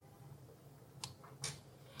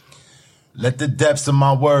Let the depths of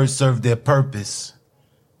my words serve their purpose.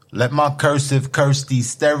 Let my cursive curse these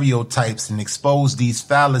stereotypes and expose these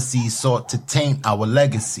fallacies sought to taint our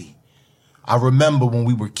legacy. I remember when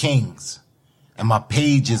we were kings, and my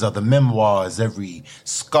pages are the memoirs, every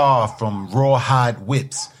scar from rawhide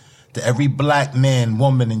whips to every black man,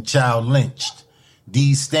 woman, and child lynched.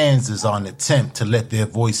 These stanzas are an attempt to let their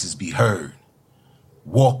voices be heard.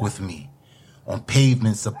 Walk with me on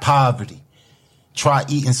pavements of poverty. Try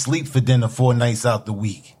eat and sleep for dinner 4 nights out the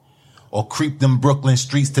week. Or creep them Brooklyn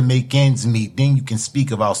streets to make ends meet. Then you can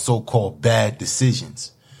speak of our so-called bad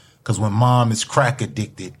decisions. Cause when mom is crack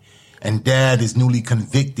addicted and dad is newly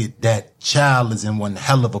convicted, that child is in one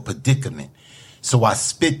hell of a predicament. So I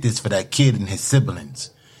spit this for that kid and his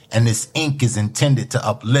siblings. And this ink is intended to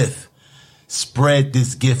uplift. Spread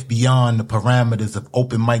this gift beyond the parameters of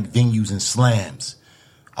open mic venues and slams.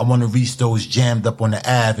 I want to reach those jammed up on the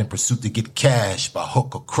Ave in pursuit to get cash by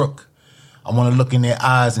hook or crook. I want to look in their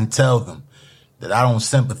eyes and tell them that I don't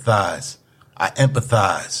sympathize, I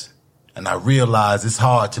empathize. And I realize it's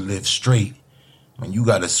hard to live straight when you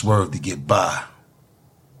got to swerve to get by.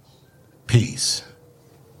 Peace.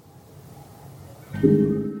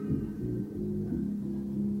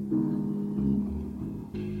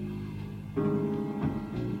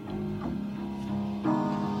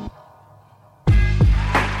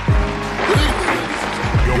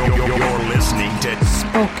 You're listening to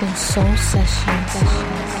Spoken Soul Sessions.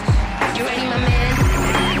 You ready, my man?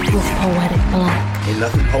 With Poetic Black. Ain't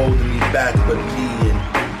nothing holding me back but me, and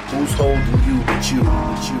who's holding you but you?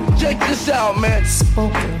 Check this out, man.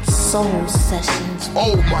 Spoken Soul Sessions.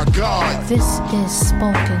 Oh my God. This is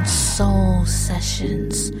Spoken Soul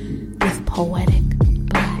Sessions with Poetic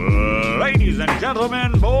Black. Ladies and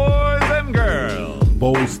gentlemen, boys and girls.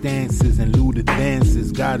 Bold stances and lewd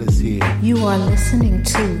advances got us here. You are listening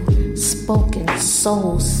to Spoken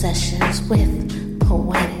Soul Sessions with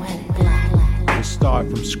Poetic Black. We'll start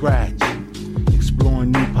from scratch,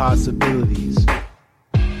 exploring new possibilities.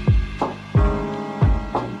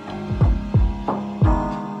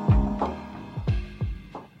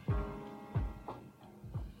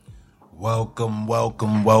 Welcome,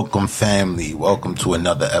 family. Welcome to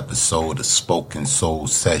another episode of Spoken Soul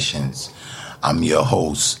Sessions. I'm your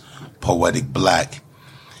host, Poetic Black.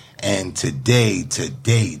 And today,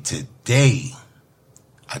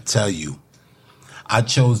 I tell you, I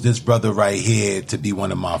chose this brother right here to be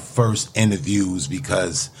one of my first interviews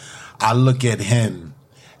because I look at him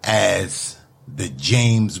as the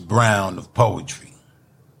James Brown of poetry.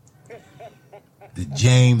 The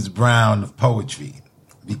James Brown of poetry.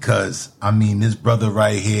 Because, I mean, this brother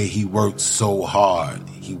right here, he worked so hard.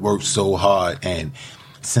 And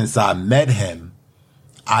since I met him,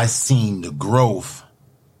 I seen the growth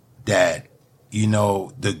that,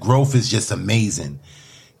 the growth is just amazing.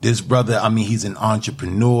 This brother, I mean, he's an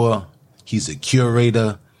entrepreneur. He's a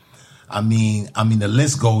curator. I mean, the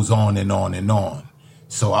list goes on and on and on.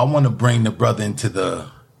 So I want to bring the brother into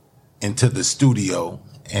the studio,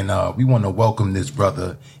 and we want to welcome this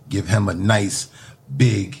brother, give him a nice,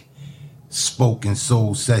 big Spoken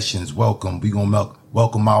Soul Sessions welcome. We're going to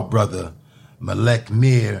welcome our brother, Melech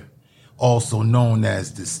Meir, also known as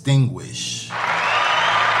Distinguish. First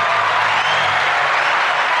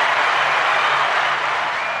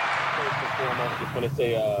and foremost, just want to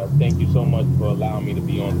say thank you so much for allowing me to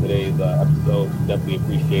be on today's episode. Definitely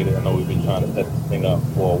appreciate it. I know we've been trying to set this thing up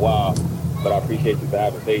for a while, but I appreciate you for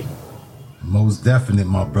having patience. Most definite,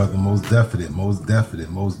 my brother. Most definite.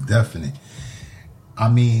 I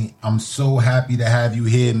mean, I'm so happy to have you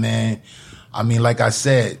here, man. I mean, like I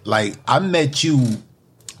said, I met you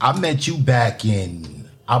back in,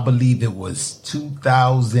 I believe it was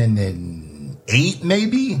 2008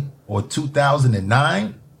 maybe, or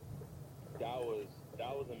 2009. That was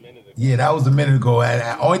a minute ago. Yeah, that was a minute ago.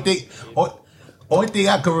 Only thing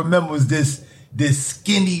I can remember was this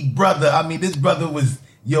skinny brother. I mean, this brother was,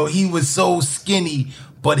 he was so skinny,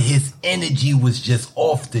 but his energy was just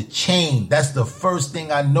off the chain. That's the first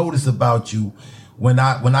thing I noticed about you. When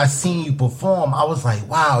I seen you perform, I was like,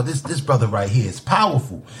 wow, this brother right here is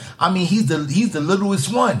powerful. I mean, he's the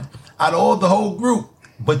littlest one out of all the whole group,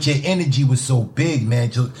 but your energy was so big,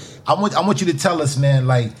 man. I want you to tell us, man,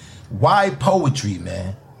 why poetry,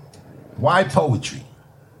 man? Why poetry?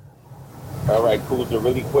 All right, cool. So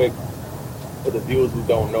really quick, for the viewers who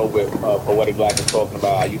don't know what Poetic Black is talking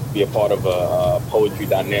about, I used to be a part of a poetry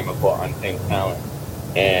dynamic called Untamed Talent.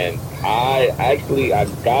 And I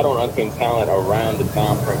got on Untamed Talent around the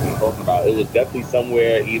time frame he's talking about. It was definitely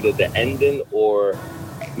somewhere either the ending or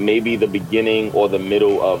maybe the beginning or the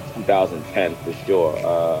middle of 2010 for sure.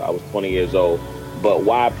 I was 20 years old. But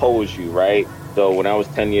why poetry, right? So when I was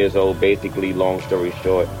 10 years old, basically, long story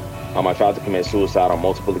short, I tried to commit suicide on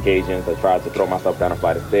multiple occasions. I tried to throw myself down a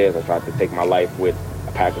flight of stairs. I tried to take my life with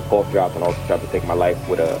a pack of cough drops, and also tried to take my life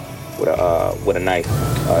with a knife,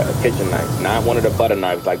 a kitchen knife, not one of the butter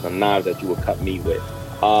knives, like the knives that you would cut meat with.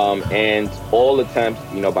 And all attempts,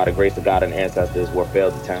 by the grace of God and ancestors, were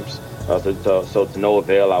failed attempts. So to no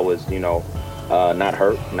avail. I was, not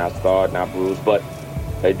hurt, not scarred, not bruised, but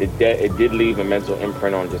it did leave a mental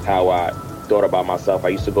imprint on just how I thought about myself. I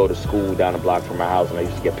used to go to school down the block from my house, and I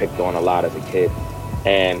used to get picked on a lot as a kid.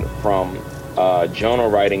 And from journal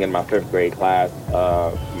writing in my 5th grade class,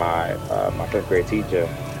 my 5th grade teacher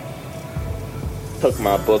took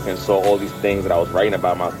my book and saw all these things that I was writing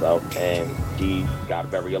about myself, and she got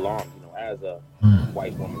very alarmed, as a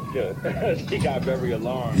white woman should. She got very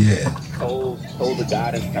alarmed. Yeah. Told the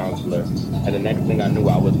guidance counselor, and the next thing I knew,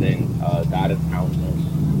 I was in guidance counseling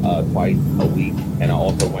twice a week, and I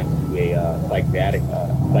also went to a psychiatric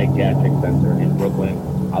center in Brooklyn.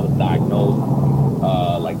 I was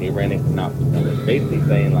diagnosed, like they ran a synopsis, and was basically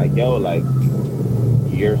saying like, yo, like,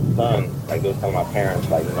 your son, like they was telling my parents,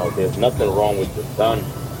 like, there's nothing wrong with your son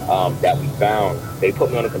that we found. They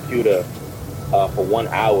put me on a computer for 1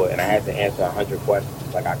 hour, and I had to answer 100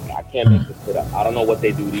 questions. Like, I can't make this shit up. I don't know what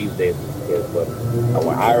they do these days with kids, but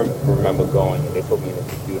when I remember going, and they put me in the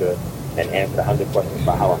computer and answered 100 questions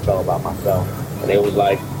about how I felt about myself. And they was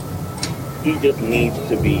like, he just needs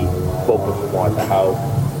to be focused more at the house.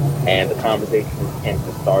 And the conversation tends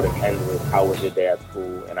to start and end with, how was your day at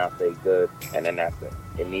school? And I say, good. And then that's it.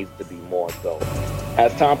 It needs to be more so.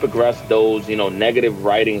 As time progressed, those, negative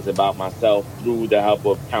writings about myself through the help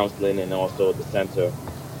of counseling and also the center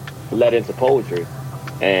led into poetry.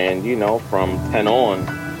 And, from 10 on,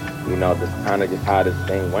 this kind of just how this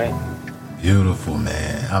thing went. Beautiful,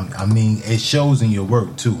 man. I mean, it shows in your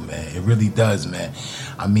work too, man. It really does, man.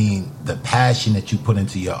 I mean, the passion that you put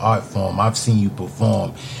into your art form. I've seen you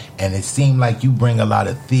perform, and it seemed like you bring a lot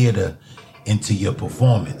of theater into your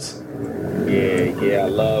performance. Yeah. I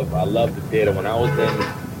love the theater. When I was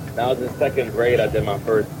in 2nd grade, I did my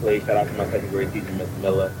first play. Shout out to my 2nd grade teacher, Miss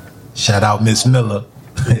Miller. Shout out, Miss Miller.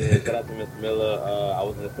 Yeah, shout out to Miss Miller. I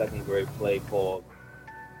was in a 2nd grade play called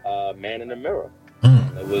Man in the Mirror.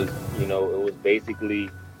 It was, it was basically,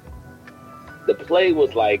 the play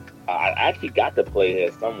was like, I actually got the play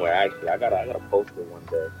here somewhere. Actually, I gotta post it one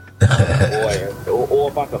day. or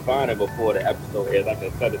if I can find it before the episode airs, I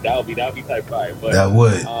can send it. That would be type fire. But that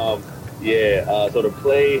would. So the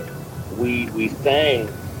play, we sang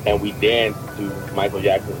and we danced to Michael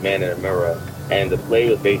Jackson's Man in the Mirror, and the play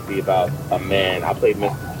was basically about a man. I played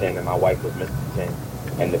Mr. Chin, and my wife was Mr. Chin.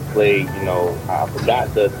 And the play, I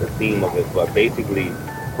forgot the theme of it, but basically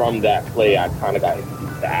from that play, I kind of got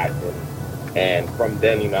introduced to acting. And from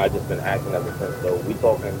then, I just been acting ever since. So we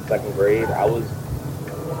talking 2nd grade.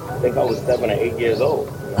 I think I was 7 or 8 years old.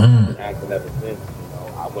 I've been acting ever since.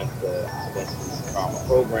 I went to drama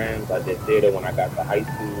programs. I did theater when I got to high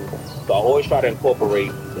school. So I always try to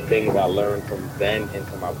incorporate the things I learned from then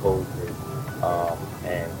into my poetry.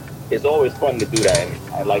 And it's always fun to do that.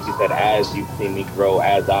 And like you said, as you've seen me grow,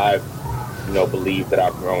 as I've, believed that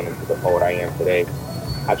I've grown into the poet I am today,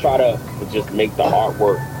 I try to just make the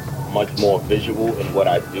artwork much more visual in what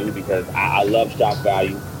I do, because I love shock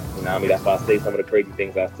value. That's why I say some of the crazy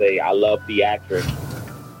things I say. I love theatrics,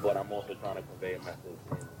 but I'm also trying to convey a message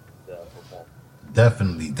in the performance.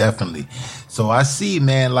 Definitely. So I see,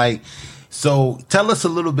 man, so tell us a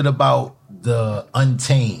little bit about the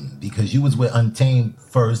Untamed, because you was with Untamed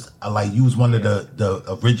first. You was one of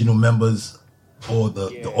the original members or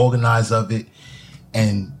the organizer of it.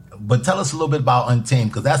 But tell us a little bit about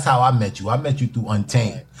Untamed, because that's how I met you. I met you through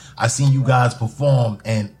Untamed. I seen you guys perform,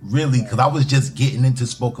 and really, because I was just getting into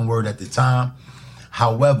spoken word at the time.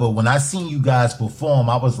 However, when I seen you guys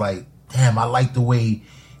perform, I was like, damn, I like the way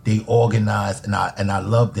they organized, and I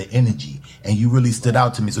love the energy, and you really stood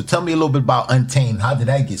out to me. So tell me a little bit about Untamed. How did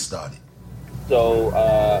that get started? So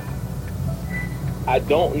I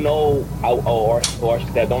don't know, or I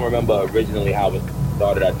should say, I don't remember originally how it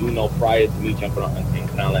started. I do know prior to me jumping on Untamed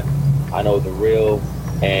Talent, I know The Real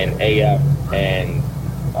and AF and,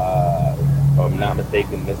 if I'm not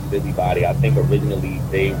mistaken, Miss Busybody. I think originally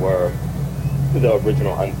they were the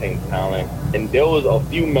original Untamed Talent, and there was a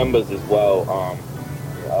few members as well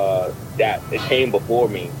that it came before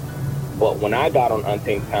me. But when I got on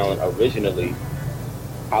Untamed Talent originally,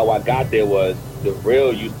 how I got there was The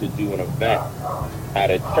Real used to do an event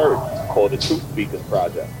at a church called the Truth Speakers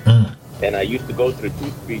Project. And I used to go to the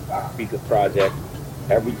Truth Speakers Project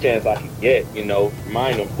every chance I could get,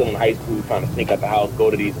 mind you, I'm still in high school trying to sneak out the house,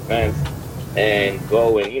 go to these events. and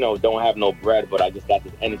go and, don't have no bread, but I just got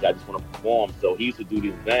this energy. I just want to perform. So he used to do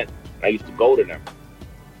these events, and I used to go to them.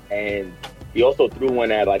 And he also threw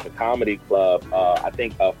one at like a comedy club. I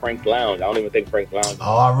think Frank's Lounge. I don't even think Frank's Lounge.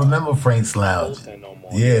 Oh, I remember Frank's Lounge. No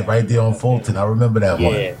more. Yeah, right there on Fulton. I remember that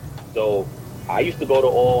one. Yeah. So I used to go to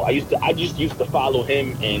all. I just used to follow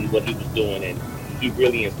him and what he was doing, and he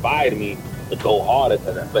really inspired me to go harder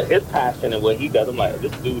to that. But his passion and what he does, I'm like,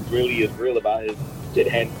 this dude really is real about his shit,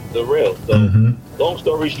 and the real. So long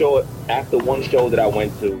story short, after one show that I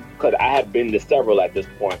went to, because I had been to several at this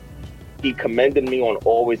point, he commended me on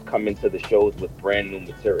always coming to the shows with brand new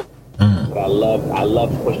material. But I love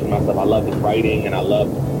pushing myself. I love his writing, and I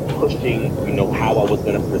love pushing, how I was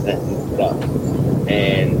going to present this stuff.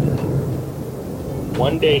 And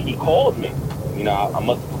one day he called me. I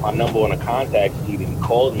must put my number on a contact sheet, and he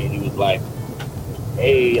called me, and he was like,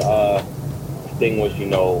 hey, distinguished,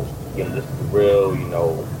 this is real,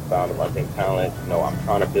 founder of Untamed Talent, I'm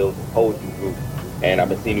trying to build a poetry group, and I've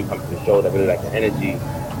been seeing you come to the shows. I really like the energy.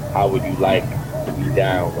 How would you like to be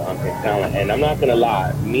down with Untamed Talent? And I'm not gonna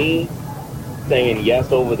lie, me saying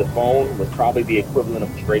yes over the phone was probably the equivalent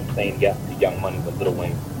of Drake saying yes to Young Money with Lil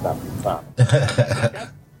Wayne at the time.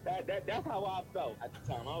 That's how I felt at the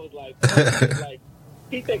time. I was like,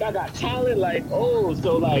 he think I got talent,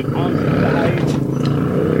 so I'm like 20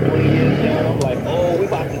 years down, I'm like, we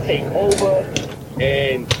about to take over,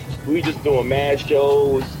 and we just doing mad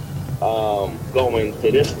shows, going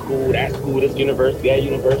to this school, this university, that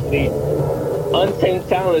university. Untamed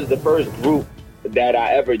Talent is the first group that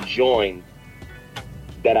I ever joined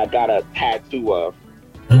that I got a tattoo of.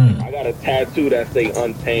 I got a tattoo that say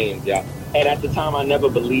Untamed, yeah. And at the time, I never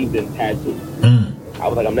believed in tattoos. I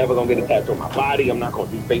was like, I'm never gonna get a tattoo on my body. I'm not gonna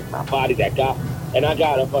deface my body. That guy, and I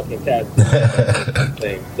got a fucking tattoo.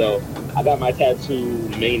 So I got my tattoo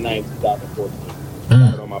May 9th,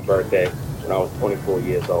 2014, on my birthday when I was 24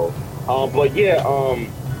 years old.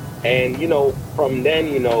 And from then,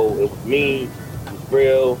 it was me, it was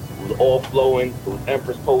real, it was all flowing, it was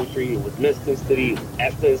Empress Poetry, it was Mystic City, it was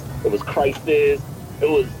Essence, it was Crisis, it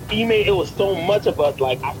was female, it was so much of us,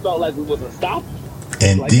 I felt like we was unstoppable.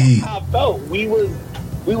 Indeed. I felt we was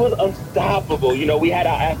unstoppable. We had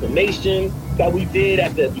our affirmation that we did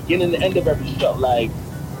at the beginning and end of every show.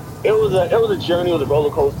 It was a journey, it was a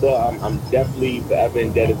roller coaster. I'm definitely forever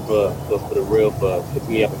indebted for the real for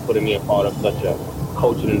picking me up and putting me a part of such a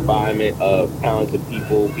coaching environment of talented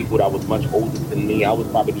people that was much older than me. I was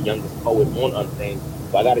probably the youngest poet on Untamed,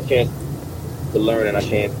 so I got a chance to learn and a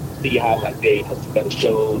chance to see how they put together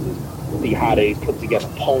shows and see how they put together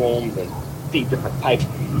poems and see different types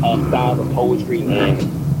of styles of poetry,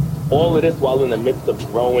 and all of this while in the midst of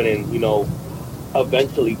growing and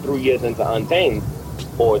eventually 3 years into Untamed,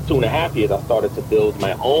 or 2.5 years, I started to build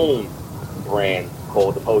my own brand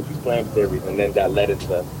called the Poetry Slam Series, and then that led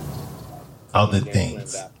into other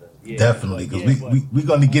things. Definitely, because we're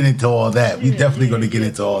going to get into all that. We're definitely going to get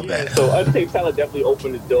into all that. So Untamed Talent definitely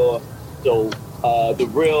opened the door. So the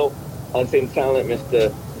real Untamed Talent,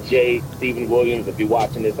 Mr. J. Stephen Williams, if you're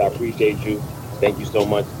watching this, I appreciate you. Thank you so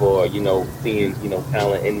much for, seeing,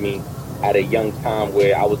 talent in me at a young time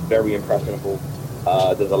where I was very impressionable.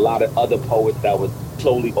 There's a lot of other poets that was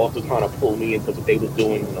slowly also trying to pull me into what they was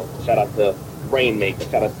doing. Shout out to Rainmaker,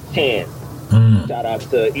 shout out to Chance, shout out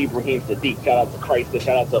to Ibrahim Sadiq, shout out to Christ,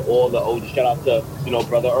 shout out to all the OGs, shout out to,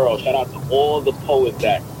 Brother Earl, shout out to all the poets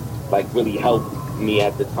that really helped me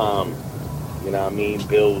at the time,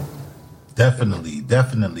 build.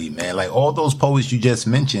 Definitely, man. All those poets you just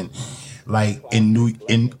mentioned, in New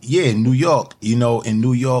York, in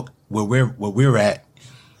New York where we're at,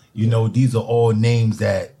 these are all names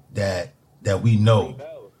that we know.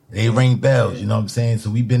 They ring bells, you know what I'm saying? So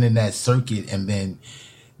we've been in that circuit and been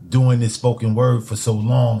doing this spoken word for so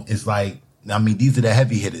long. It's these are the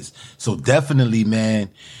heavy hitters. So definitely, man,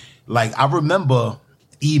 I remember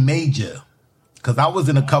E Major, because I was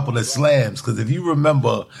in a couple of slams. Because if you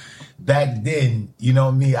remember back then,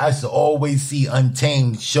 I used to always see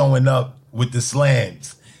Untamed showing up with the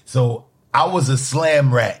slams. So I was a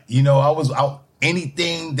slam rat. I was out.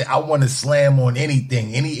 Anything that I want to slam on,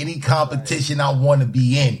 anything, any competition I want to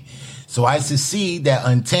be in. So I see that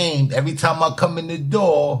Untamed, every time I come in the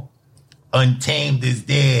door, Untamed is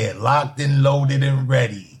there, locked and loaded and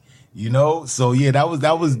ready, So yeah,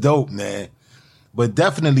 that was dope, man. But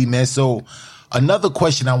definitely, man. So another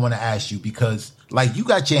question I want to ask you, because you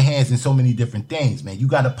got your hands in so many different things, man. You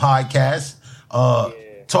got a podcast.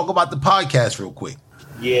 Talk about the podcast real quick.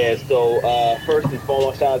 Yeah, so first and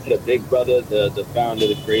foremost, shout out to the big brother, the founder,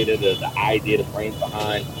 the creator, the idea, the brains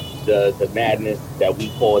behind the madness that we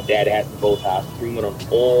call Dad Has to Go. I stream it on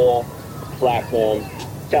all platforms.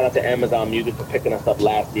 Shout out to Amazon Music for picking us up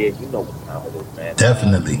last year. You know what time it is, man.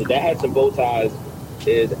 Definitely. So That Had Some Bow Ties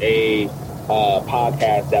is a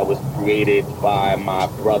podcast that was created by my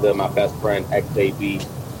brother, my best friend, XAB.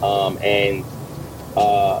 And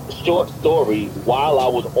short story, while I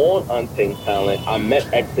was on Untamed Talent, I met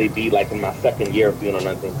XAB like in my second year of being on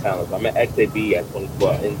Untamed Talent. So I met XAB in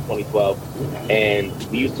 2012, and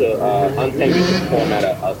we used to Untamed used to perform at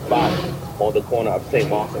a spot on the corner of St.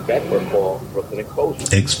 Mark's and Bedford called Brooklyn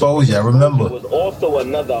Exposure. Exposure, I remember. It was also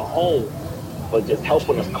another home for just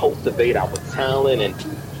helping us cultivate our talent and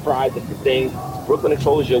try different things. Brooklyn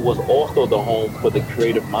Exposure was also the home for the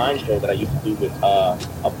Creative Mind show that I used to do with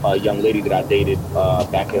a young lady that I dated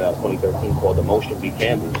back in 2013 called Emotion B.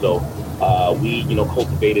 Campbell. So we,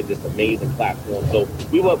 cultivated this amazing platform. So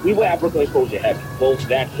we were at Brooklyn Exposure heavy, both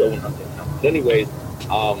that show and Untamed Talent. Anyways,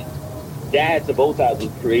 Dads and Bow Ties was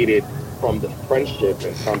created from the friendship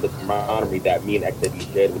and from the camaraderie that me and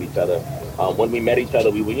XAB shared with each other. When we met each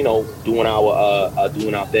other, we were, doing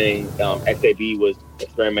our thing. XAB was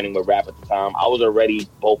experimenting with rap at the time. I was already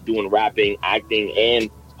both doing rapping, acting,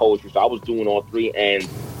 and poetry, so I was doing all three, and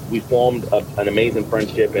we formed an amazing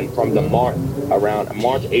friendship. And from the around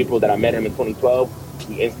March, April that I met him in 2012,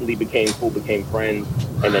 we instantly became friends.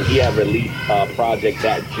 And then he had released a project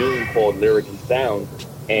that June called Lyrically Sound.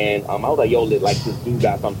 And I was like, yo, like this dude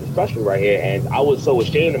got something special right here. And I was so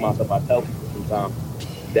ashamed of myself. I tell people sometimes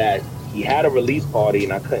that he had a release party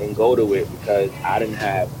and I couldn't go to it because I didn't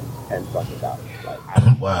have $10 out.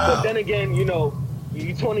 Wow. But then again,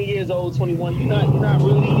 you're 20 years old, 21. You're not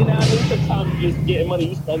really. Sometimes you're just getting money,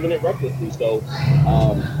 you spending it recklessly. So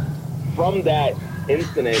from that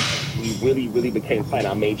incident, we really, really became tight.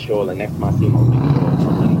 I made sure the next time I see him, I was making sure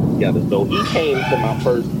something together. So he came to my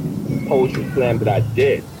first poetry slam that I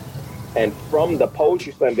did. And from the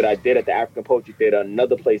poetry slam that I did at the African Poetry Theater,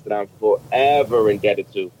 another place that I'm forever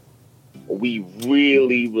indebted to, we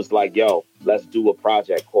really was like, yo, let's do a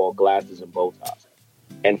project called Glasses and Bow Ties.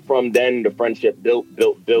 And from then, the friendship built.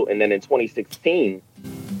 And then in 2016,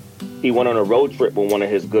 he went on a road trip with one of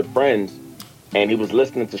his good friends, and he was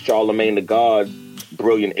listening to Charlemagne the God's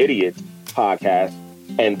Brilliant Idiots podcast.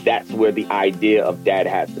 And that's where the idea of Dad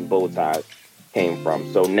Hats and Bow Ties came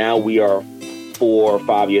from. So now we are 4 or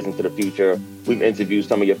 5 years into the future. We've interviewed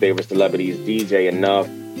some of your favorite celebrities, DJ Enough.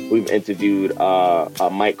 We've interviewed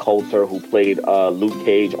Mike Coulter, who played Luke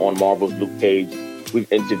Cage on Marvel's Luke Cage. We've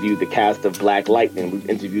interviewed the cast of Black Lightning. We've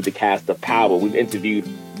interviewed the cast of Power. We've interviewed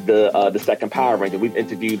the second Power Ranger. We've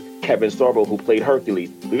interviewed Kevin Sorbo, who played Hercules.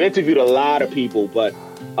 We've interviewed a lot of people, but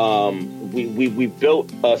we built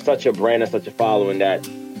such a brand and such a following that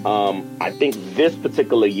I think this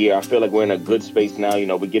particular year, I feel like we're in a good space now.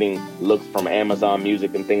 We're getting looks from Amazon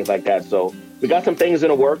Music and things like that. So we got some things in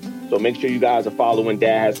the works. So make sure you guys are following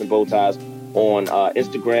Dad Hats and Bow Ties on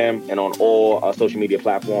Instagram and on all social media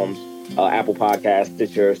platforms. Apple Podcasts,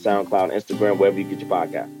 Stitcher, SoundCloud, Instagram, wherever you get your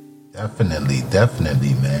podcast. Definitely,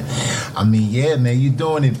 man. I mean, yeah, man, you're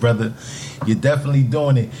doing it, brother. You're definitely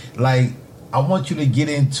doing it. Like, I want you to get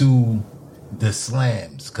into the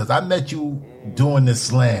slams, because I met you doing the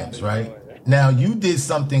slams, right? Now, you did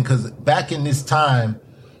something, because back in this time,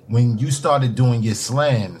 when you started doing your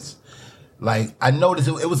slams, like, I noticed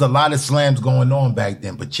it was a lot of slams going on back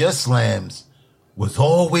then, but your slams was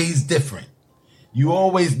always different. You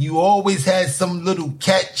always had some little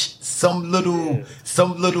catch, some little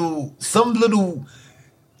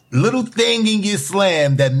thing in your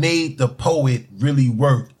slam that made the poet really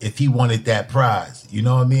work if he wanted that prize. You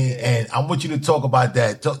know what I mean? And I want you to talk about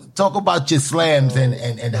that. Talk about your slams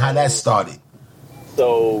and how that started.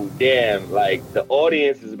 So, damn, like, the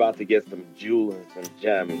audience is about to get some jewels and some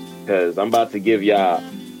gems, because I'm about to give y'all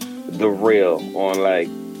the real on, like,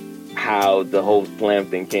 how the whole slam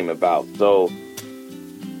thing came about. So,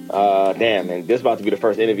 damn, and this is about to be the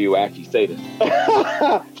first interview where I actually say this.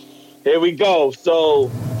 Here we go. So,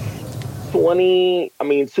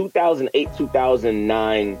 2008,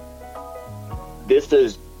 2009, this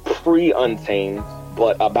is pre-Untamed,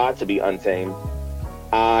 but about to be Untamed.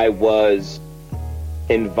 I was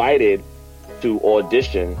invited to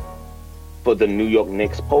audition for the New York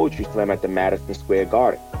Knicks Poetry Slam at the Madison Square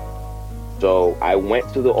Garden. So I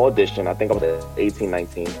went to the audition, I think I was 18,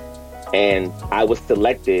 19, and I was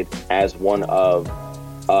selected as one of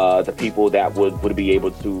the people that would be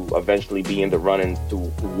able to eventually be in the run-ins to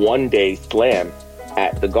one day slam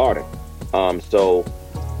at the Garden. So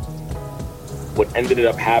what ended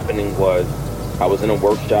up happening was I was in a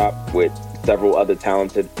workshop with several other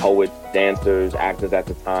talented poets, dancers, actors at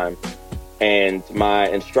the time. And my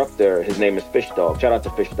instructor, his name is Fish Dog. Shout out to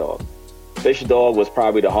Fish Dog. Fish Dog was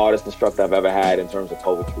probably the hardest instructor I've ever had in terms of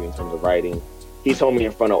poetry, in terms of writing. he told me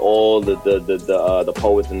in front of all the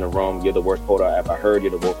poets in the room, "You're the worst poet I ever heard.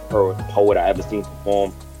 You're the worst poet I ever seen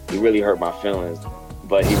perform." He really hurt my feelings,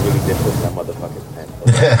 but he really did push that motherfucking pen.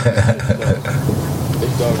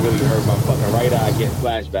 This dog really hurt my fucking right eye. Getting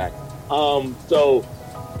flashback. So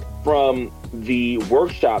from the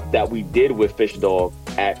workshop that we did with Fish Dog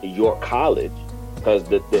at York College, because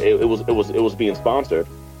it was being sponsored,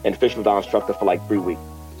 and Fish was our instructor for like 3 weeks.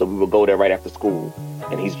 So we would go there right after school,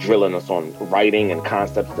 and he's drilling us on writing and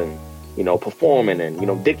concepts and, you know, performing and, you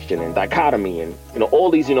know, diction and dichotomy and, you know, all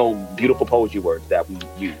these, you know, beautiful poetry words that we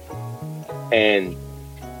use. And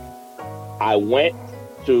I went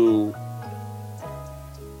to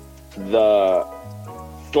the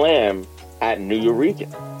slam at New Eureka.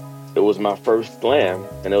 It was my first slam,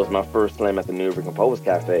 and it was my first slam at the New Eureka Poets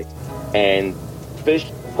Cafe. And Fish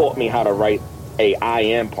taught me how to write a I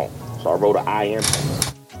am poem. So I wrote an I am poem.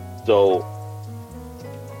 So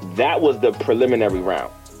that was the preliminary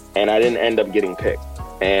round, and I didn't end up getting picked.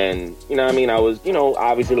 And, you know what I mean? I was, you know,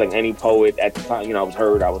 obviously like any poet at the time, you know, I was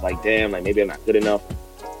hurt. I was like, damn, like maybe I'm not good enough.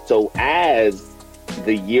 So as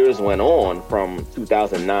the years went on from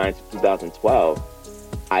 2009 to 2012,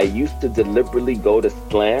 I used to deliberately go to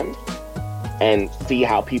slams and see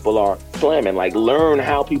how people are slamming, like learn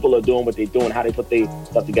how people are doing what they're doing, how they put their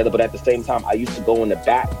stuff together. But at the same time, I used to go in the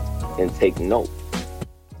back and take notes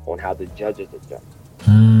on how the judges are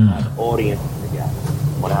judging, how the audience is together,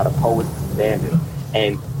 on how the poets are standing.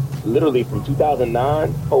 And literally from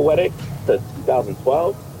 2009 Poetic to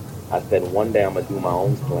 2012, I said one day I'm gonna do my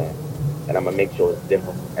own slam, and I'm gonna make sure it's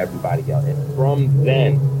different from everybody else. And from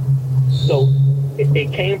then, so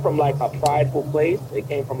it came from like a prideful place. It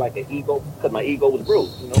came from like an ego, because my ego was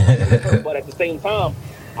bruised, you know. But at the same time,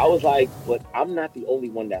 I was like, but I'm not the only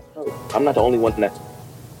one that's hurt. I'm not the only one that.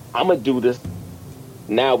 I'm gonna do this.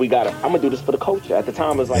 Now I'm gonna do this for the culture. At the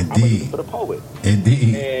time, it was like, Indeed. I'm gonna do this for the poet.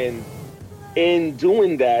 Indeed. And in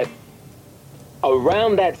doing that,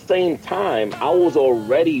 around that same time, I was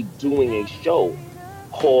already doing a show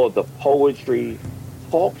called the Poetry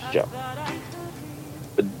Talk Show.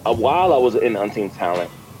 While I was in Untamed Talent,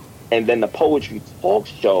 and then the Poetry Talk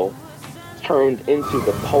Show turned into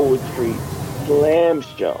the Poetry Slam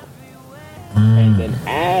Show. And then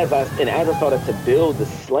as I started to build the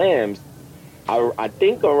slams, I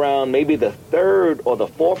think around maybe the third or the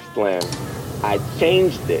fourth slam, I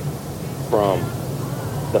changed it from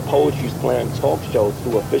the Poetry Slam Talk Show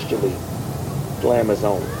to officially Slammer's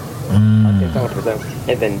Own.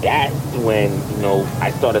 And then that's when, you know,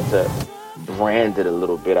 I started to brand it a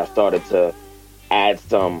little bit. I started to add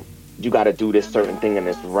some, you got to do this certain thing in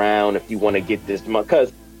this round if you want to get this money.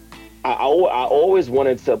 Because I always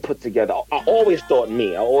wanted to put together, I always thought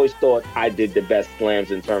I did the best slams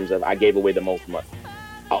in terms of I gave away the most money.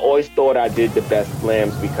 I always thought I did the best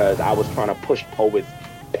slams because I was trying to push poets'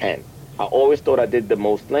 pen. I always thought I did the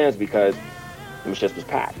most slams because it was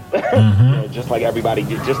packed. Mm-hmm. You know, just like everybody,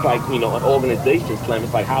 just like, you know, an organization slam.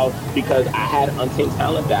 It's like how, because I had Untamed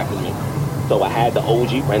Talent back with me. So I had the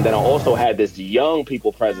OG, and then I also had this young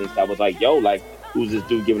people presence that was like, yo, like, who's this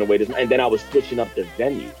dude giving away this? And then I was switching up the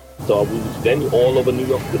venue. So I was venue all over New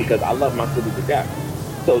York City because I love my city to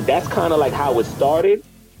death. So that's kind of like how it started.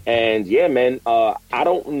 And yeah, man, I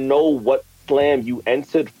don't know what slam you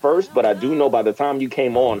entered first, but I do know by the time you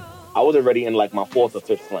came on, I was already in like my fourth or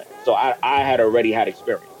fifth slam. So I had already had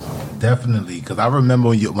experience. Definitely, because I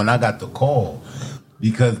remember when I got the call,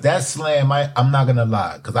 because that slam, I'm not going to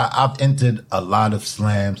lie, because I've entered a lot of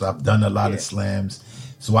slams. I've done a lot of slams.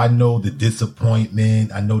 So I know the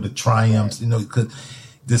disappointment. I know the triumphs, you know, because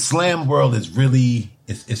the slam world is really,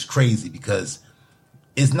 it's crazy because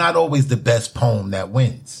it's not always the best poem that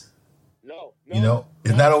wins. No. You know,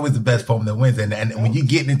 it's not always the best poem that wins. And when you're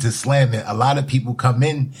getting into slamming, a lot of people come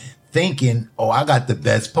in thinking, oh, I got the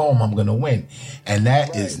best poem, I'm going to win. And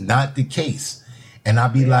that is not the case. And I'll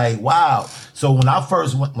be like, wow. So when I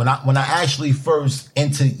first went, when I actually first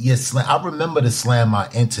entered your slam, I remember the slam I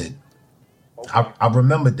entered. I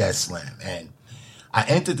remembered that slam, and I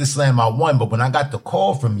entered the slam, I won. But when I got the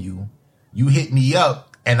call from you, you hit me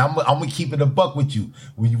up, and I'm gonna keep it a buck with you.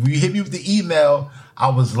 When you hit me with the email, I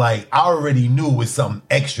was like, I already knew it was something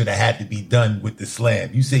extra that had to be done with the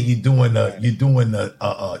slam. You said you're doing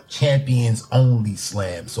a champions only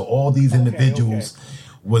slam, so all these individuals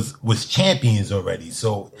was champions already,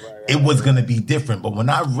 so it was gonna be different. But when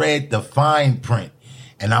I read the fine print,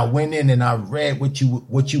 and I went in and I read what you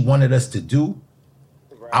wanted us to do,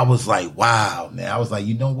 I was like, wow, man. I was like,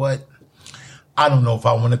 you know what? I don't know if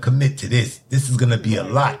I want to commit to this. This is going to be a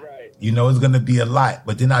lot. You know, it's going to be a lot.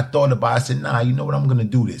 But then I thought about it. I said, nah, you know what? I'm going to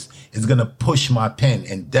do this. It's going to push my pen.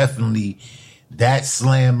 And definitely That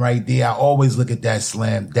slam right there, I always look at that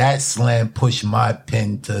slam. That slam pushed my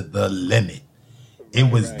pen to the limit. It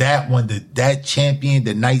was that one, that champion,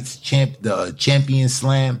 the champion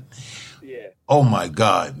slam. Yeah. Oh my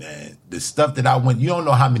God, man. The stuff that I went, you don't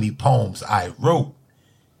know how many poems I wrote.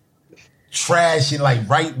 Trash and like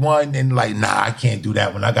write one and like, nah, I can't do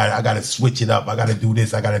that one. I gotta switch it up. I gotta do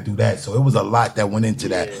this. I gotta do that. So it was a lot that went into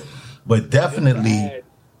that. But definitely,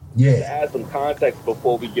 to add some context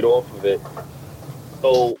before we get off of it.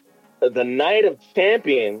 So the Night of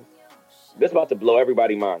Champions, this is about to blow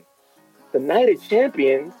everybody's mind. The Night of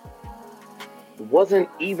Champions wasn't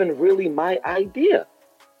even really my idea.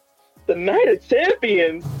 The Night of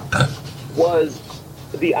Champions was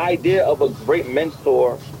the idea of a great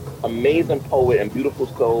mentor, amazing poet, and beautiful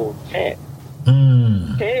soul, Chance.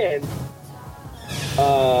 Chance,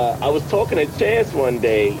 I was talking to Chance one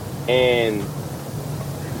day, and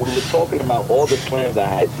we were talking about all the slams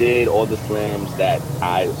that I did, all the slams that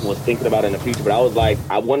I was thinking about in the future. But I was like,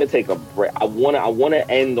 I want to take a break. I want to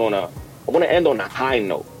end on a high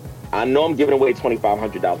note. I know I'm giving away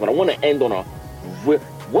 $2,500, but I want to end on a.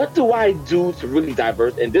 What do I do to really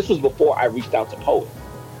diverse? And this was before I reached out to poets.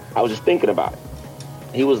 I was just thinking about it.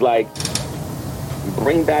 He was like,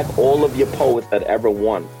 bring back all of your poets that ever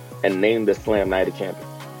won and name the slam Night of Champions.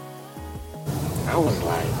 I was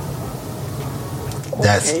like,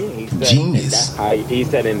 that's genius. He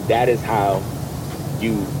said, and that is how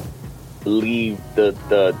you leave the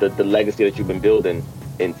legacy that you've been building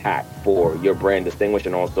intact for your brand distinguished.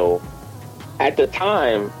 And also, at the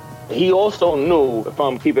time, he also knew, if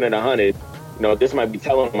I'm keeping it 100, this might be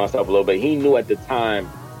telling myself a little bit, he knew at the time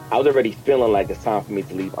I was already feeling like it's time for me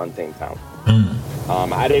to leave Untamed Talent.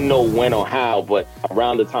 I didn't know when or how, but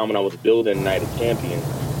around the time when I was building Night of Champions.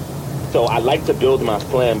 So I like to build my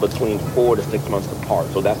slam between 4 to 6 months apart.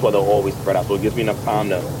 So that's why they'll always spread out. So it gives me enough time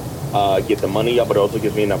to get the money up, but it also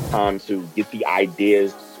gives me enough time to get the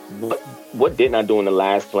ideas. What didn't I do in the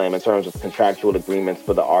last slam in terms of contractual agreements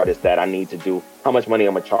for the artists that I need to do? How much money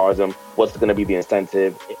I'm going to charge them? What's going to be the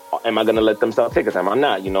incentive? Am I going to let them sell tickets? Am I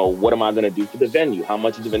not? What am I going to do for the venue? How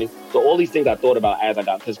much is the venue? So all these things I thought about as I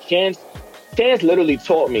got, because Chance literally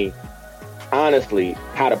taught me, honestly,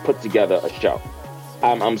 how to put together a show.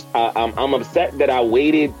 I'm upset that I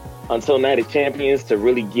waited until Night of Champions to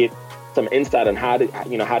really get some insight on how do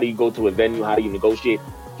you go to a venue? How do you negotiate?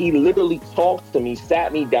 He literally talked to me,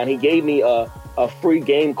 sat me down. He gave me a free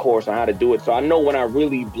game course on how to do it. So I know when I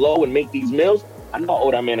really blow and make these meals, I know I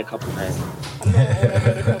owe that man a couple hands.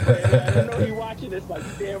 I know he watching this like,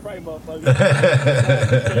 damn right, motherfucker.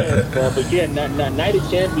 But yeah, Night of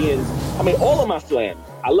Champions, I mean, all of my slams.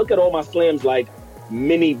 I look at all my slams like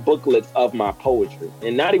mini booklets of my poetry.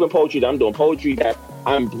 And not even poetry that I'm doing, poetry that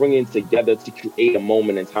I'm bringing together to create a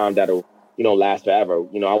moment in time that'll last forever.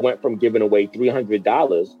 I went from giving away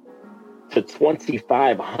 $300 to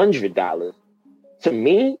 $2,500. To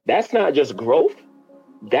me, that's not just growth.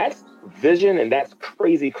 That's vision, and that's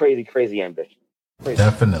crazy, crazy, crazy ambition. Crazy.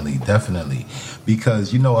 Definitely.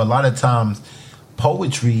 Because, a lot of times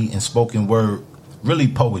poetry and spoken word, really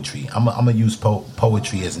poetry. I'm going to use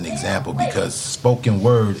poetry as an example because spoken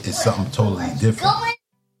word is something totally different.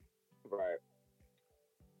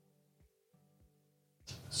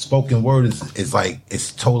 Spoken word is like,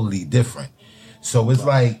 it's totally different. So it's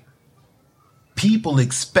like people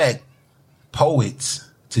expect poets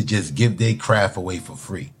to just give their craft away for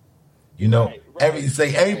free.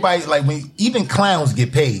 Everybody, like when even clowns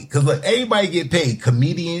get paid, because look, everybody get paid.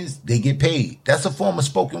 Comedians, they get paid. That's a form of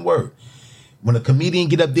spoken word. When a comedian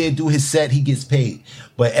get up there and do his set, he gets paid.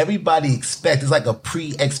 But everybody expects, it's like a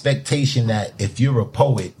pre-expectation that if you're a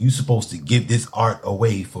poet, you're supposed to give this art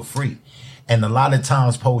away for free. And a lot of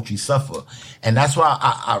times poetry suffer. And that's why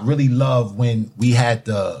I really love when we had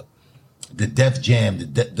the Def Jam,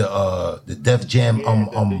 the Def Jam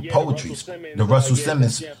poetry, the Russell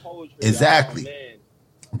Simmons. Exactly.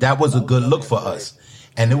 That was a good look for us.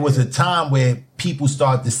 And it was a time where people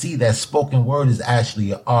started to see that spoken word is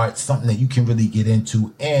actually an art, something that you can really get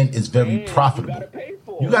into and is very profitable.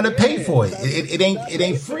 You got to pay for it. It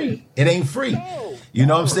ain't free. It ain't free. You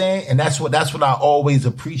know what I'm saying? And that's what I always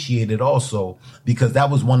appreciated also, because that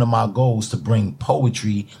was one of my goals, to bring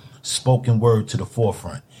poetry, spoken word to the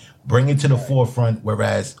forefront. Bring it to the forefront,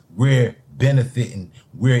 whereas we're benefiting,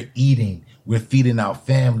 we're eating, we're feeding our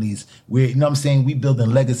families. We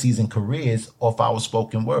building legacies and careers off our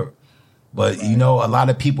spoken word. But, a lot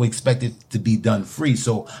of people expect it to be done free.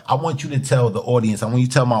 So I want you to tell the audience, I want you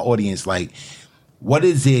to tell my audience, like, what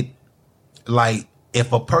is it like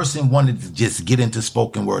if a person wanted to just get into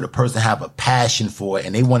spoken word, a person have a passion for it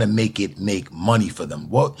and they want to make money for them?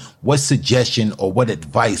 What suggestion or what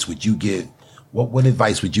advice would you give What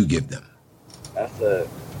advice would you give them? That's a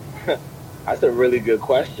that's a really good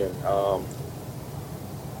question.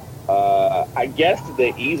 I guess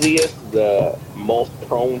the easiest, the most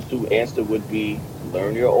prone to answer would be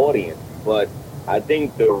learn your audience. But I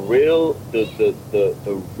think the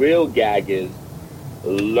real gag is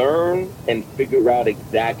learn and figure out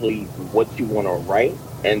exactly what you want to write,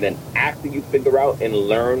 and then after you figure out and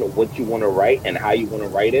learn what you want to write and how you want to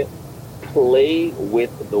write it, play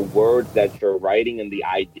with the words that you're writing and the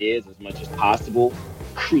ideas as much as possible.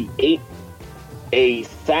 Create a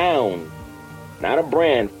sound, not a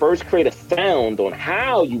brand. First, create a sound on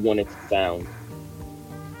how you want it to sound,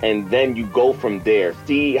 and then you go from there.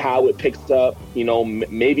 See how it picks up. You know,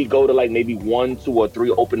 maybe go to like maybe 1, 2, or 3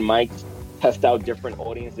 open mics. Test out different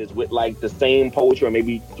audiences with like the same poetry, or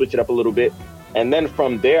maybe switch it up a little bit. And then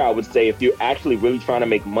from there, I would say if you're actually really trying to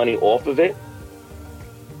make money off of it,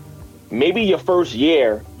 maybe your first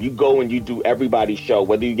year, you go and you do everybody's show,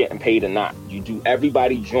 whether you're getting paid or not. You do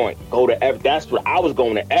everybody joint. That's what I was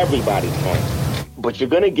going to, everybody joint. But you're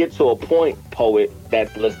going to get to a point, poet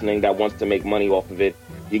that's listening, that wants to make money off of it.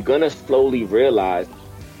 You're going to slowly realize,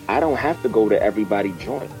 I don't have to go to everybody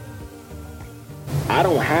joint. I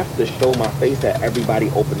don't have to show my face at everybody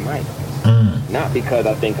open mic. Not because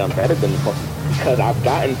I think I'm better than them, because I've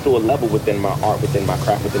gotten to a level within my art, within my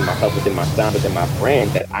craft, within myself, within my sound, within my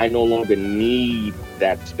brand, that I no longer need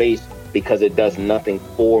that space because it does nothing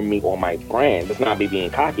for me or my brand. It's not me being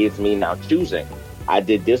cocky, it's me now choosing. I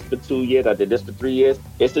did this for 2 years, I did this for 3 years.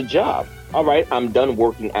 It's a job. All right, I'm done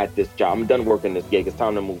working at this job. I'm done working this gig. It's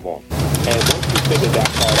time to move on. And once you figure that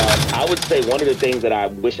part out, I would say one of the things that I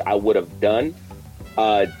wish I would have done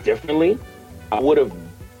differently, I would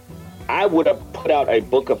have put out a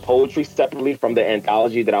book of poetry separately from the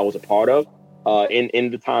anthology that I was a part of in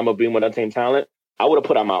the time of being with Untamed Talent. I would have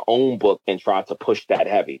put out my own book and tried to push that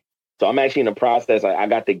heavy. So I'm actually in the process. I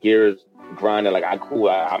got the gears grinding. Like,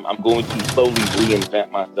 I'm going to slowly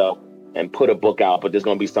reinvent myself and put a book out, but there's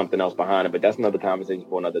going to be something else behind it. But that's another conversation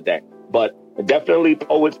for another day. But definitely,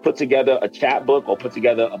 poets, put together a chat book or put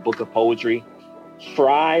together a book of poetry.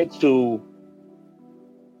 Try to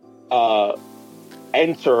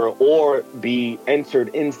enter or be entered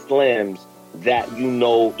in slams that, you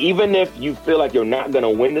know, even if you feel like you're not going to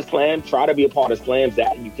win the slam, try to be a part of slams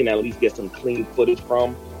that you can at least get some clean footage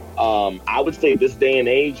from. I would say this day and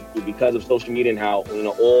age, because of social media and how, you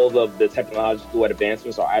know, all of the technological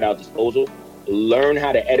advancements are at our disposal, learn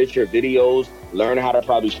how to edit your videos, learn how to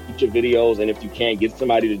probably shoot your videos, and if you can't, get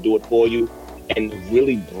somebody to do it for you, and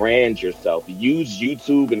really brand yourself. Use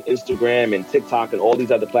YouTube and Instagram and TikTok and all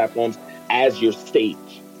these other platforms as your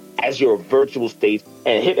stage, as your virtual stage,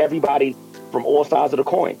 and hit everybody from all sides of the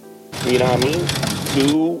coin. You know what I mean?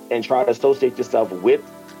 Do and try to associate yourself with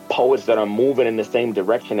poets that are moving in the same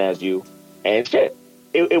direction as you, and shit.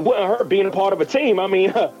 It wouldn't hurt being a part of a team. I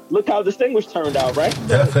mean, look how Distinguished turned out, right?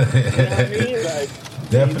 Definitely. You know what I mean? Like,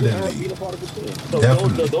 Definitely. Being a part of a team. So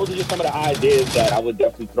those are just some of the ideas that I would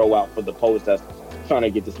definitely throw out for the poets that's trying to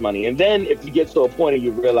get this money. And then if you get to a point and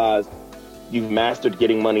you realize you've mastered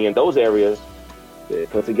getting money in those areas,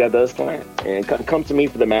 put together a slam and come to me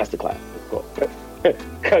for the masterclass.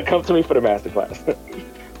 Come to me for the masterclass.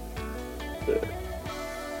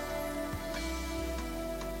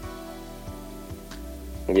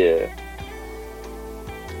 Yeah.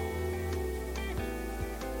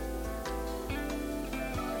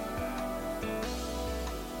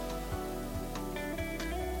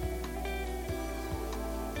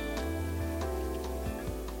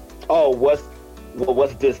 Oh,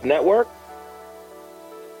 what's this network?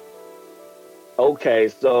 Okay,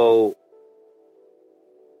 so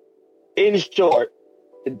in short,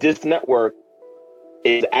 this network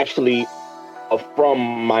is actually from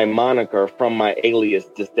my moniker, from my alias,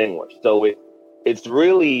 Distinguished. So it's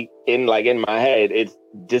really in my head, it's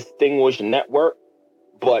Distinguished Network,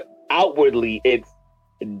 but outwardly it's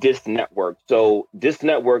Dis Network. So Dis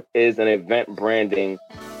Network is an event branding,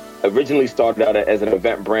 originally started out as an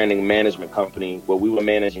event branding management company where we were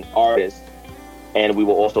managing artists and we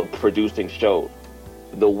were also producing shows.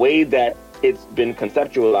 The way that it's been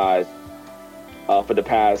conceptualized for the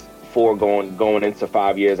past going into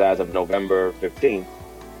 5 years as of November 15th,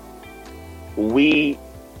 we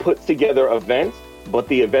put together events, but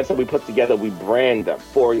the events that we put together, we brand them.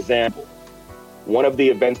 For example, one of the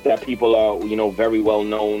events that people are, very well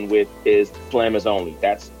known with is Slammers Only.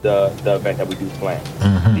 That's the event that we do Slam.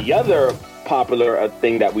 Mm-hmm. The other popular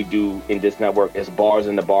thing that we do in this network is Bars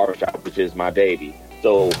in the Barbershop, which is my baby.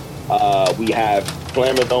 So we have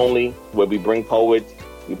Slammers Only, where we bring poets,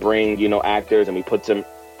 we bring, actors, and we put them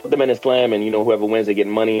in a slam, and, whoever wins, they get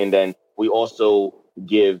money. And then we also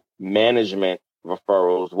give management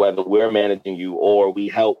referrals, whether we're managing you or we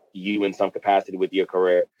help you in some capacity with your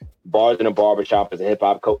career. Bars in a Barbershop is a hip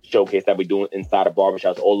hop showcase that we do inside of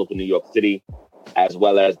barbershops all over New York City, as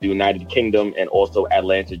well as the United Kingdom and also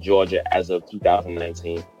Atlanta, Georgia as of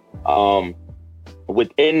 2019.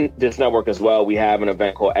 Within this network as well, we have an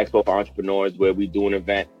event called Expo for Entrepreneurs, where we do an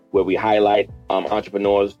event where we highlight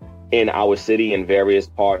entrepreneurs in our city in various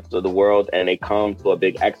parts of the world, and they come to a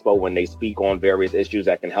big expo when they speak on various issues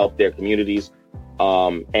that can help their communities.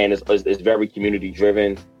 And it's very community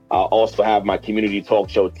driven. I also have my community talk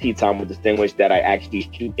show, Tea Time with Distinguished, that I actually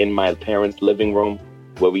shoot in my parents' living room,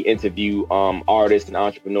 where we interview artists and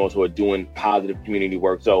entrepreneurs who are doing positive community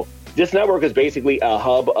work. So this network is basically a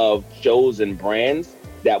hub of shows and brands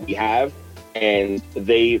that we have, and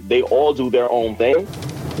they all do their own thing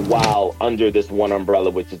while under this one umbrella,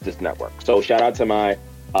 which is this network. So shout out to my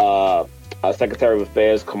Secretary of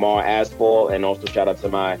Affairs, Kamar Asphalt, and also shout out to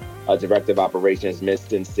my Director of Operations, Miss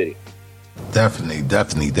Sin City. Definitely.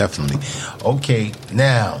 Okay,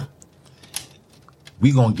 now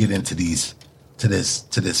we gonna get into this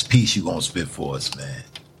piece you gonna spit for us, man.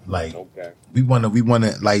 Like, okay. we wanna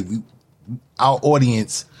like our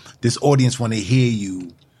audience, this audience wanna hear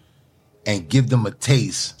you and give them a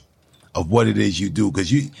taste of what it is you do,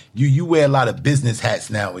 because you wear a lot of business hats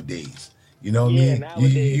nowadays. You know what I mean?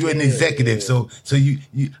 You're an executive, so you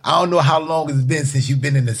I don't know how long it's been since you've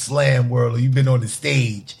been in the slam world or you've been on the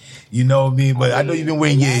stage. You know what I mean? But I know you've been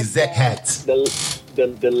wearing your exec hats.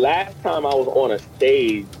 The last time I was on a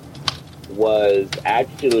stage was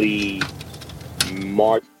actually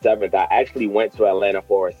March 7th. I actually went to Atlanta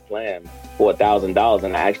for a slam for $1,000,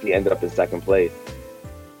 and I actually ended up in second place.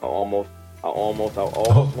 I almost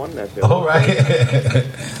won that shit. All right.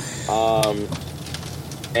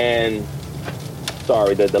 And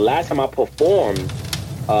sorry, the last time I performed,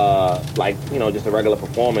 just a regular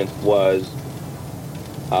performance was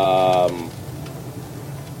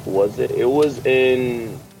it was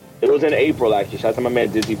in April, actually. Shout out to my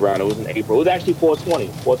man Dizzy Brown. It was in April. It was actually 420.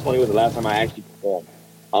 420 was the last time I actually performed.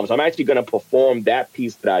 So I'm actually going to perform that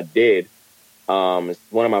piece that I did. It's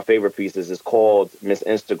one of my favorite pieces. It's called Miss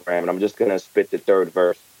Instagram, and I'm just going to spit the third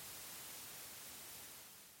verse.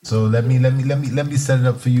 So let me set it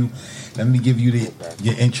up for you. Let me give you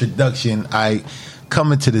your introduction. I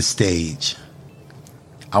coming to the stage.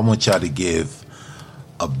 I want y'all to give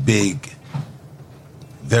a big,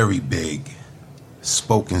 very big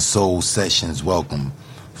Spoken Soul Sessions welcome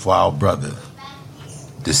for our brother,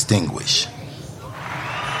 Distinguished.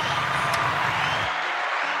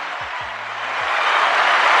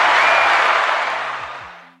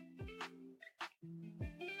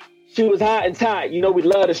 She was hot and tight. You know we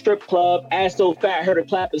love the strip club. Ass so fat, heard her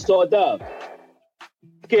clap and saw a dove.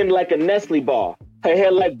 Skin like a Nestle bar. Her hair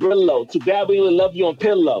like Brillo. Too bad we only love you on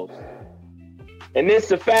pillows. And it's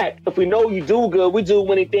a fact. If we know you do good, we do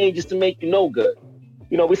anything just to make you know good.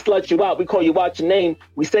 You know, we slut you out. We call you out your name.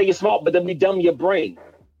 We say you're smart, but then we dumb your brain.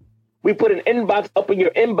 We put an inbox up in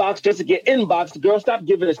your inbox just to get inboxed. Girl, stop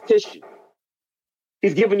giving us tissue.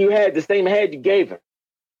 He's giving you head, the same head you gave him.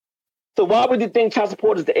 So why would you think child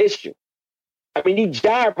support is the issue? I mean, you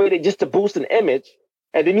gyrate it just to boost an image,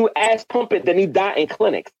 and then you ass pump it, then you die in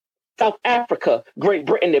clinics. South Africa, Great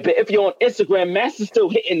Britain, but if you're on Instagram, Master's still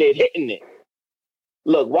hitting it.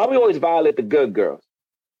 Look, why we always violate the good girls?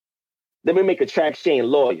 Then we make a track she ain't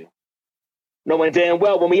loyal. Knowing damn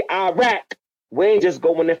well when we Iraq, we ain't just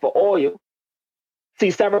going in for oil.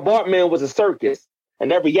 See, Sarah Bartman was a circus,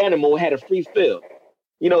 and every animal had a free fill.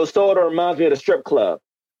 You know, sort of reminds me of the strip club.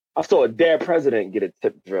 I saw a dead president get a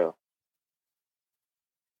tip drill.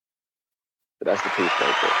 So that's the piece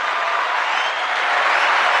right there.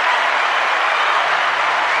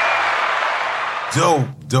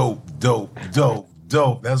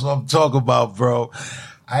 Dope. That's what I'm talking about, bro.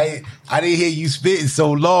 I didn't hear you spitting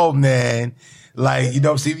so long, man. Like, you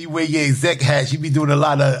know, see, if you wear your exec hats, you be doing a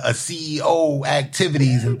lot of CEO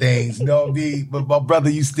activities and things, you know what I mean? But my brother,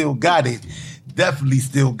 you still got it. Definitely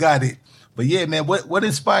still got it. But yeah, man, what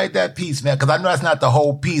inspired that piece, man? Because I know that's not the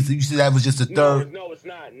whole piece. You said that was just a third. No, it's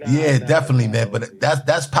not. Definitely, man. But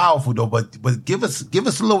that's powerful though. But give us a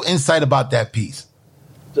little insight about that piece.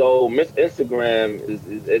 So Miss Instagram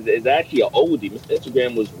is actually an oldie. Miss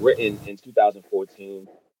Instagram was written in 2014,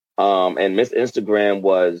 and Miss Instagram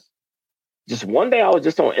was just one day I was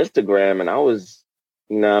just on Instagram and I was,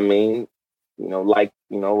 you know what I mean,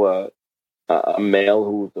 a male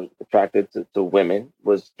who was attracted to women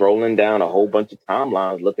was scrolling down a whole bunch of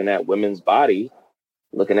timelines looking at women's bodies,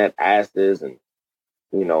 looking at asses, and,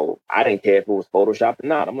 you know, I didn't care if it was Photoshopped or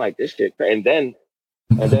not. I'm like, this shit. And then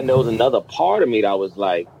there was another part of me that was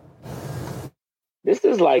like, this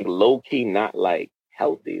is like low key not like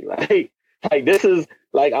healthy. Like this is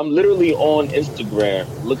like I'm literally on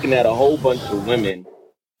Instagram looking at a whole bunch of women,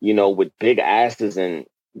 with big asses and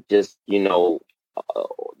just looking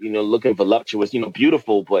voluptuous,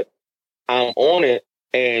 beautiful. But I'm on it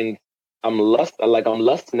and I'm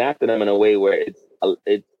lusting after them in a way where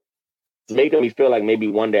it's making me feel like maybe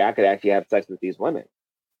one day I could actually have sex with these women.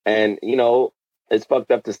 And it's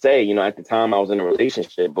fucked up to say. At the time I was in a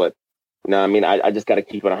relationship, but I just got to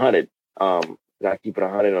keep it 100. Got to keep it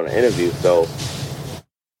 100 on an interview. So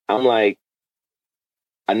I'm like,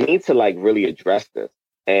 I need to like really address this.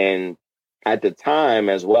 And at the time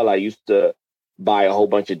as well, I used to buy a whole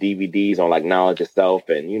bunch of DVDs on like knowledge of self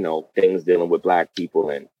and, things dealing with Black people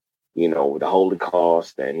and, the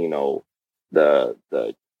Holocaust and, the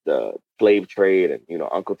slave trade and,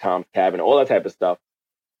 Uncle Tom's Cabin, all that type of stuff.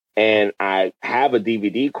 And I have a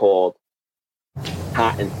DVD called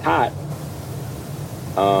Hot and Tot,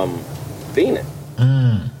 Venus.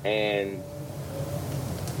 And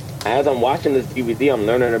as I'm watching this DVD, I'm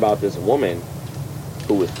learning about this woman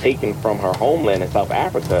who was taken from her homeland in South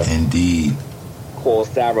Africa. Indeed. Called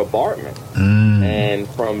Sarah Bartman. And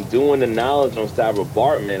from doing the knowledge on Sarah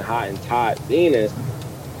Bartman, Hot and Tot, Venus,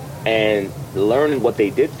 and learning what they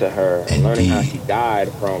did to her, and learning how she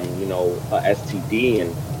died from, a STD,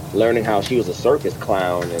 and learning how she was a circus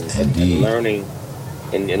clown, and learning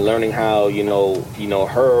how,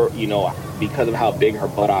 her, because of how big her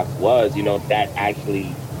buttocks was, that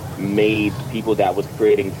actually made people that was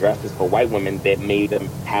creating dresses for white women, that made them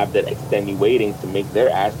have that extenuating to make their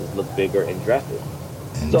asses look bigger in dresses.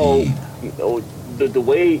 Indeed. So, the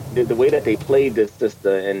way that they played this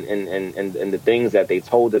sister and the things that they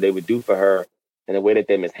told her they would do for her, and the way that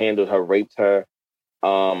they mishandled her, raped her,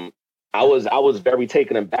 I was very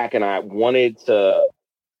taken aback, and I wanted to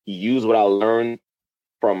use what I learned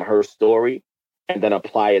from her story and then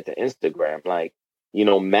apply it to Instagram. Like,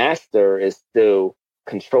 Master is still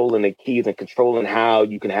controlling the keys and controlling how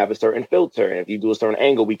you can have a certain filter. And if you do a certain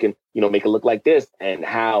angle, we can, make it look like this. And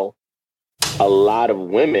how a lot of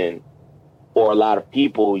women or a lot of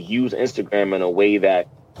people use Instagram in a way that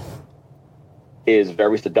is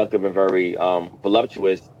very seductive and very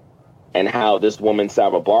voluptuous. And how this woman,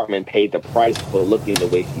 Sarah Bartman, paid the price for looking the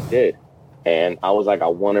way she did. And I was like, I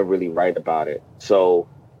want to really write about it. So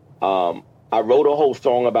I wrote a whole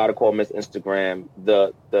song about it called Miss Instagram.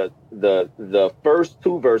 The first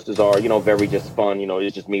two verses are, very just fun.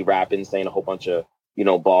 It's just me rapping, saying a whole bunch of,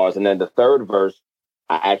 bars. And then the third verse,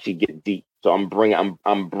 I actually get deep. So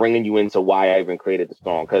I'm bringing you into why I even created the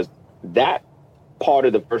song. Because that part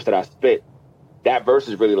of the verse that I spit, that verse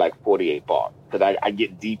is really like 48 bars. Because I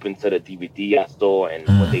get deep into the DVD I saw and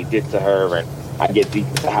what they did to her. And I get deep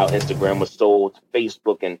into how Instagram was sold to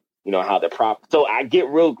Facebook and, how the so I get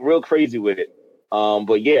real crazy with it.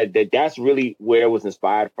 But yeah, that's really where it was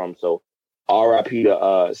inspired from. So R.I.P.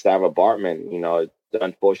 to Sarah Bartman. It's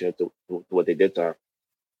unfortunate to what they did to her.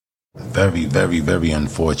 Very, very, very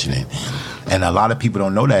unfortunate. And a lot of people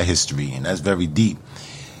don't know that history, and that's very deep.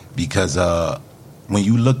 Because when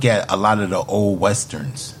you look at a lot of the old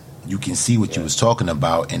Westerns, you can see what you was talking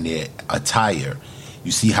about in their attire.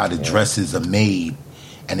 You see how the dresses are made,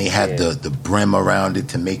 and they have the brim around it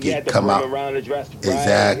to make it come out around the dress. Right,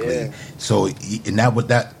 exactly. Yeah. So,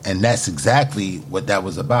 and that's exactly what that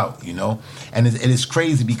was about, And it is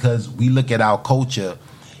crazy because we look at our culture.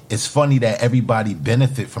 It's funny that everybody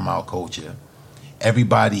benefit from our culture.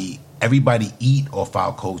 Everybody eat off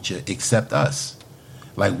our culture except us.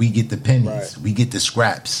 Like, we get the pennies, we get the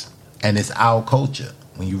scraps, and it's our culture.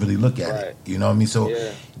 When you really look at it, you know what I mean. So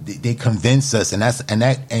they convince us,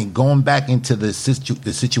 and going back into the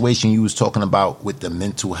situation you was talking about with the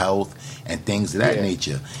mental health and things of that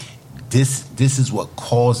nature. This is what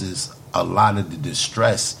causes a lot of the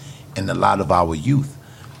distress in a lot of our youth,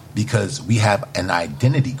 because we have an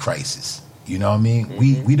identity crisis. You know what I mean?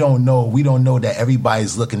 Mm-hmm. We don't know that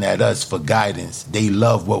everybody's looking at us for guidance. They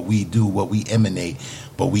love what we do, what we emanate,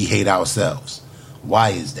 but we hate ourselves. Why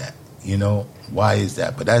is that? Why is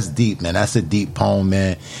that? But that's deep, man. That's a deep poem,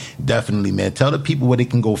 man. Definitely, man. Tell the people where they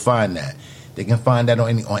can go find that. They can find that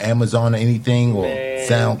on Amazon or anything, or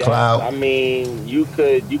SoundCloud. I mean, you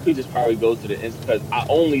could just probably go to the Insta, because I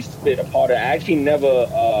only spit a part of it. I actually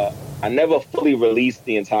never fully released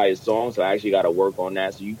the entire song, so I actually got to work on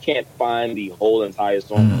that. So you can't find the whole entire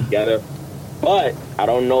song together. But I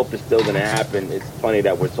don't know if it's still going to happen. It's funny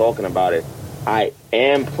that we're talking about it. I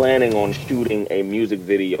am planning on shooting a music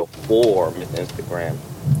video for Miss Instagram.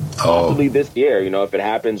 Possibly this year. If it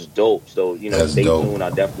happens, dope. So, stay tuned.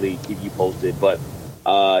 I'll definitely keep you posted. But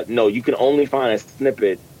no, you can only find a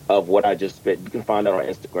snippet of what I just spit. You can find it on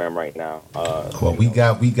Instagram right now. Well, we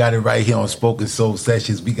got it right here on Spoken Soul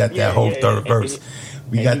Sessions. We got that whole third verse.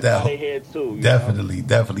 We got that whole, here too. Definitely,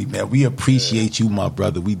 man. We appreciate you, my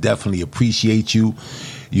brother. We definitely appreciate you.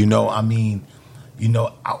 You know, I mean, you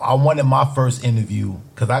know, I wanted my first interview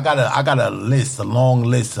because I got a long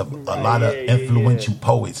list of a lot of influential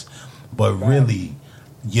poets, but really,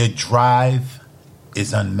 your drive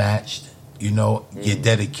is unmatched. You know, your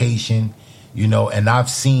dedication. You know, and I've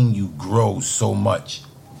seen you grow so much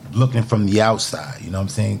looking from the outside, you know what I'm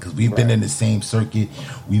saying? Because we've been in the same circuit.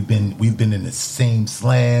 We've been in the same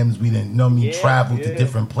slams. We didn't, you know what I mean, travel to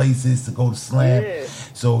different places to go to slam. Yeah.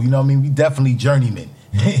 So, you know what I mean, we definitely journeymen.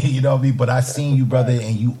 You know what I mean? But I seen you, brother,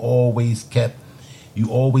 and you always kept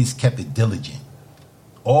it diligent.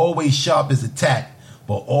 Always sharp as a tack,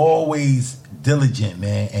 but always diligent,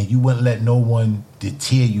 man. And you wouldn't let no one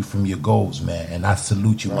deter you from your goals, man. And I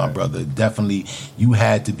salute you, my brother. Definitely, you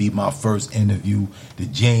had to be my first interview. The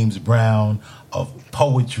James Brown of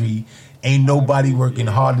poetry. Ain't nobody working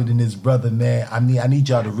harder than this brother, man. I need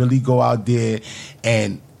y'all to really go out there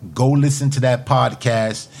and go listen to that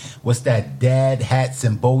podcast. What's that? Dad Hats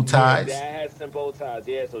and Bow Ties? Yeah, Dad Hats and Bow Ties,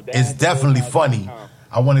 yeah. So it's definitely funny.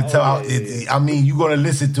 I want to tell. I mean, you're gonna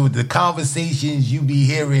listen to it. The conversations you be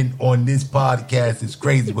hearing on this podcast is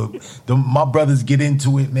crazy, but my brothers get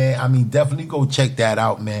into it, man. I mean, definitely go check that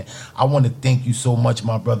out, man. I want to thank you so much,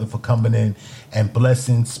 my brother, for coming in and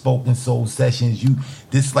blessing Spoken Soul Sessions.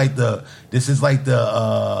 This is like the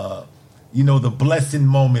you know, the blessing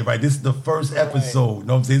moment, right? This is the first episode. You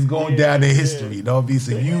know what I'm saying? It's going down in history. You know what I mean?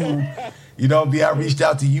 So you know what I mean? I reached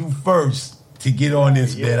out to you first to get on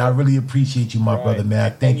this, man. I really appreciate you, my brother, man.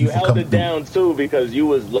 I thank you for coming through. You held it down, too, because you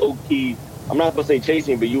was low-key, I'm not going to say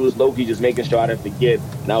chasing, but you was low-key just making sure I didn't forget.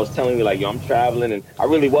 And I was telling you, like, yo, I'm traveling, and I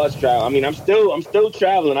really was traveling. I mean, I'm still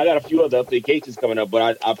traveling. I got a few other vacations coming up,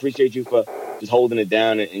 but I appreciate you for just holding it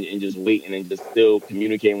down and just waiting and just still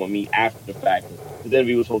communicating with me after the fact. The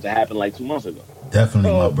interview was supposed to happen like 2 months ago.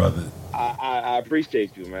 Definitely, my brother. I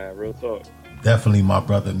appreciate you, man. Real talk. Definitely, my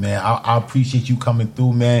brother, man. I appreciate you coming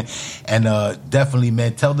through, man. And definitely,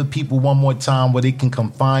 man, tell the people one more time where they can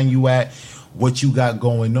come find you at, what you got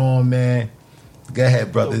going on, man. Go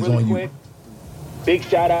ahead, brother. It's on you. Big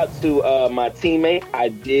shout out to my teammate. I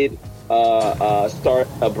did start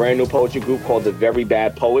a brand new poetry group called The Very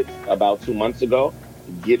Bad Poets about 2 months ago.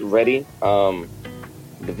 Get ready. The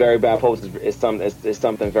Very Bad Poets is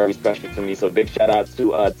something very special to me. So big shout out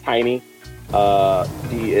to Tiny.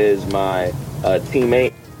 She is my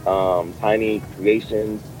teammate, Tiny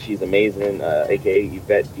Creations. She's amazing, aka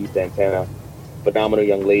Yvette G. Santana. Phenomenal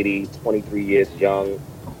young lady, 23 years young,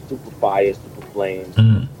 super fire, super flame.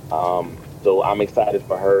 So I'm excited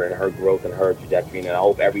for her and her growth and her trajectory, and I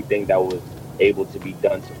hope everything that was able to be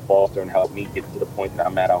done to foster and help me get to the point that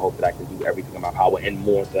I'm at, I hope that I can do everything in my power and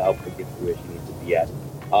more to help her get to where she needs to be at.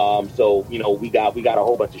 So, you know, we got a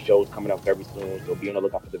whole bunch of shows coming up very soon. So be on the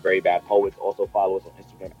lookout for The Very Bad Poets. Also follow us on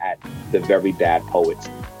Instagram at The Very Bad Poets.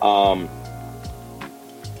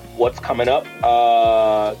 What's coming up?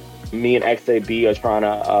 Me and XAB are trying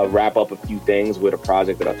to wrap up a few things with a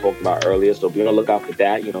project that I talked about earlier. So be on the lookout for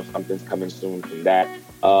that. You know, something's coming soon from that.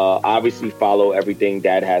 Obviously follow everything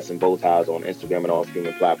Dad Hats and Bow Ties on Instagram and all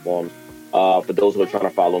streaming platforms. For those who are trying to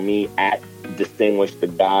follow me, at Distinguish the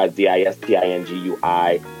God,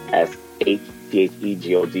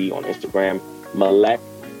 DistinguishThegod on Instagram. Melech,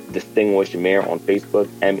 Distinguish Meir on Facebook.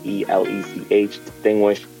 Melech,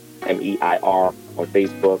 Distinguish Meir on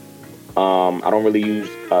Facebook. I don't really use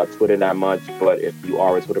Twitter that much, but if you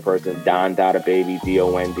are a Twitter person, Don.ababy,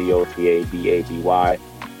 DonDotababy.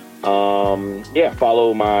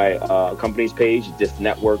 Follow my company's page, Dis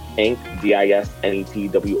Network Inc.,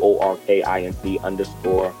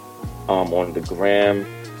 DISNETWORKINC_ on the gram.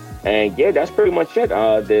 And yeah, that's pretty much it.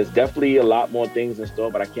 There's definitely a lot more things in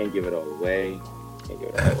store, but I can't give it all away.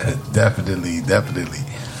 Definitely.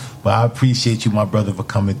 But I appreciate you, my brother, for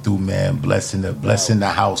coming through, man. Blessing the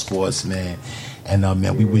house for us, man. And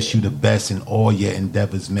man, we wish you the best in all your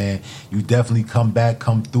endeavors, man. You definitely come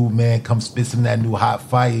through, man. Come spit some of that new hot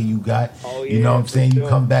fire you got. You know what I'm saying? Sure. You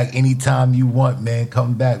come back anytime you want, man.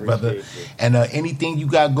 Come back, brother. And anything you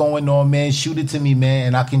got going on, man, shoot it to me, man.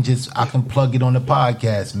 And I can plug it on the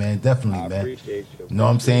podcast, man. Definitely, man. Appreciate you. You know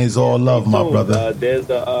what I'm saying? It's all love, my brother.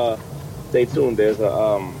 Stay tuned. There's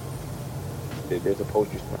a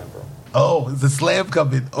poetry slam, bro. Oh, it's a slam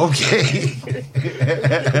coming. Okay.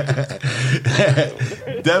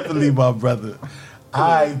 Definitely, my brother. All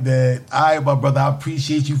right, man. All right, my brother. I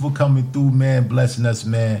appreciate you for coming through, man. Blessing us,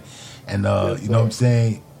 man. And, you know what I'm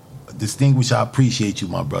saying? Distinguish, I appreciate you,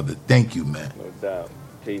 my brother. Thank you, man. No doubt.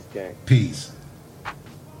 Peace, gang. Peace.